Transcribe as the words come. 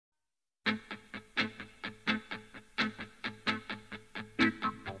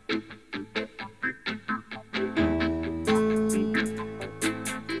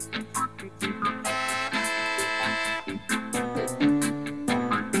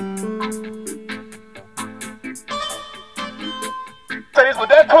with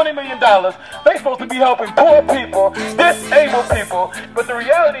that $20 million, they supposed to be helping poor people, disabled people, but the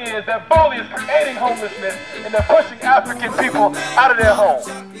reality is that Boley is creating homelessness and they're pushing African people out of their homes.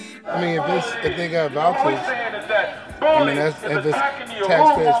 I mean, if they got vouchers, I mean, if it's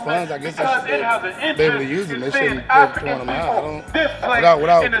taxpayers' funds, I guess they should be able to use them. They shouldn't be throwing them out.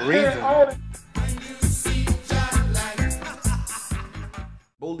 Without reason.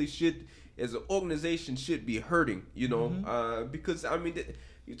 Boley should, as an organization, should be hurting, you know, because I mean,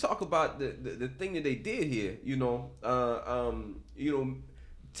 you talk about the thing that they did here, you know,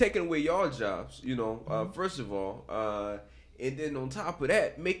 taking away your jobs, you know, first of all, and then on top of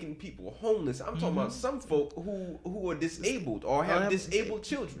that, making people homeless. I'm talking about some folk who are disabled or have disabled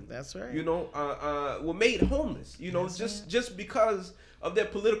children. That's right. You know, were made homeless. You know, just because of their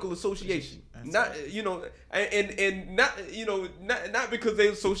political association. Not you know, and not you know not because they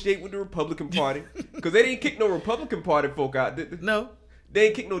associate with the Republican Party, because they didn't kick no Republican Party folk out. Did they? No. They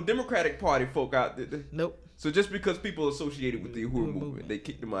didn't kick no Democratic Party folk out. Did they? Nope. So just because people associated with the Uhuru Movement, they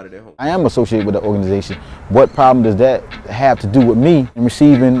kicked them out of their home. I am associated with the organization. What problem does that have to do with me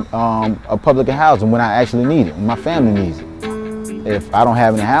receiving a public housing when I actually need it, when my family needs it? If I don't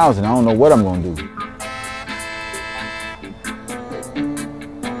have any housing, I don't know what I'm going to do.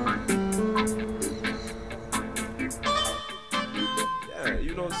 Yeah,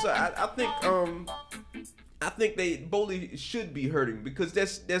 you know, so I think Boley should be hurting because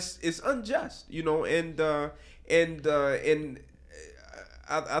it's unjust, you know, and I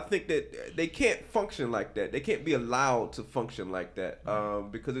think that they can't function like that. They can't be allowed to function like that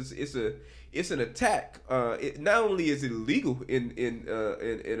because it's an attack. Not only is it illegal in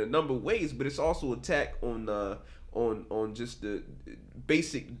a number of ways, but it's also an attack on just the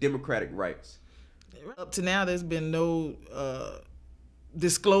basic democratic rights. Up to now, there's been no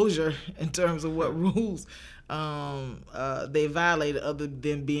disclosure in terms of what rules they violated other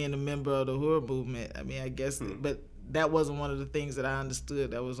than being a member of the Uhuru Movement. I mean, I guess, but that wasn't one of the things that I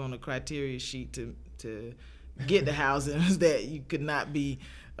understood that was on the criteria sheet to get the housing, was that you could not be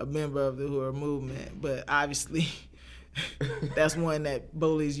a member of the Uhuru Movement. But obviously, that's one that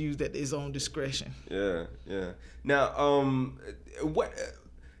Boley's used at his own discretion. Yeah, yeah. Now,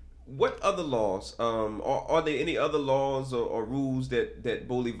 what other laws? Are there any other laws or rules that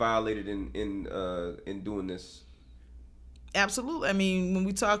Boley violated in doing this? Absolutely. I mean, when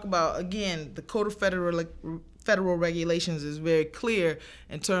we talk about, again, the Code of Federal Regulations is very clear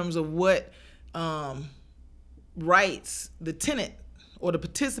in terms of what rights the tenant or the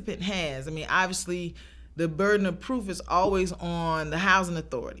participant has. I mean, obviously, the burden of proof is always on the housing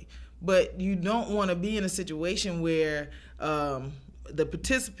authority, but you don't want to be in a situation where the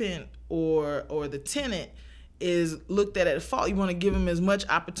participant or the tenant is looked at fault. You want to give them as much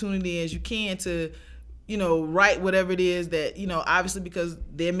opportunity as you can to, you know, right whatever it is that, you know, obviously because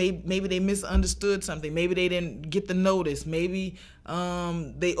maybe they misunderstood something, maybe they didn't get the notice, maybe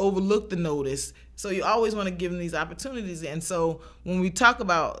they overlooked the notice. So you always want to give them these opportunities. And so when we talk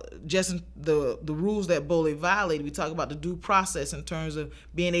about just the rules that Boley violated, we talk about the due process in terms of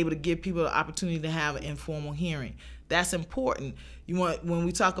being able to give people the opportunity to have an informal hearing. That's important. When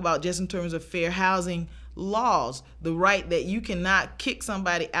we talk about just in terms of fair housing laws, the right that you cannot kick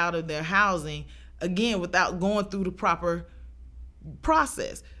somebody out of their housing, again, without going through the proper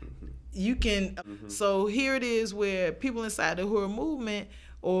process. You can, so here it is where people inside the Uhuru Movement,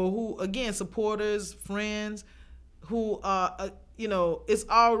 or who, again, supporters, friends, who are, you know, it's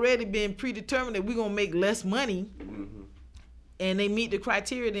already been predetermined that we're going to make less money, and they meet the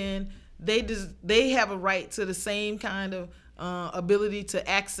criteria, then they have a right to the same kind of ability to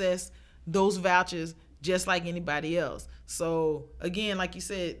access those vouchers just like anybody else. So again, like you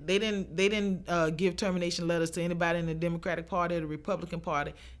said, they didn't give termination letters to anybody in the Democratic Party or the Republican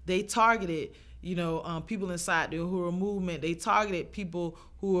Party. They targeted, you know, people inside the Uhuru Movement. They targeted people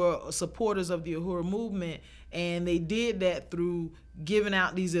who are supporters of the Uhuru Movement, and they did that through giving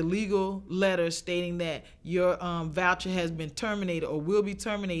out these illegal letters stating that your voucher has been terminated or will be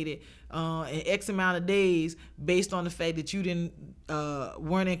terminated in X amount of days based on the fact that you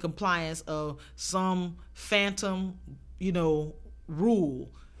weren't in compliance of some phantom, you know,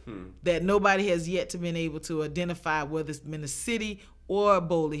 rule that nobody has yet to been able to identify, whether it's been the city or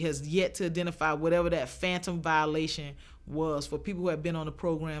Boley has yet to identify whatever that phantom violation was for people who have been on the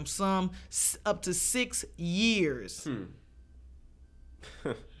program, some up to 6 years.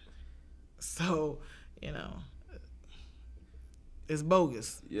 So, you know, it's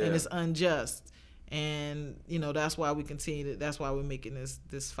bogus and it's unjust. And, you know, that's why we continue that's why we're making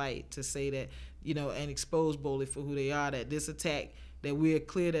this fight to say that, you know, and expose Boley for who they are, that this attack, that we're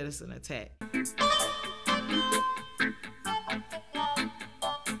clear that it's an attack.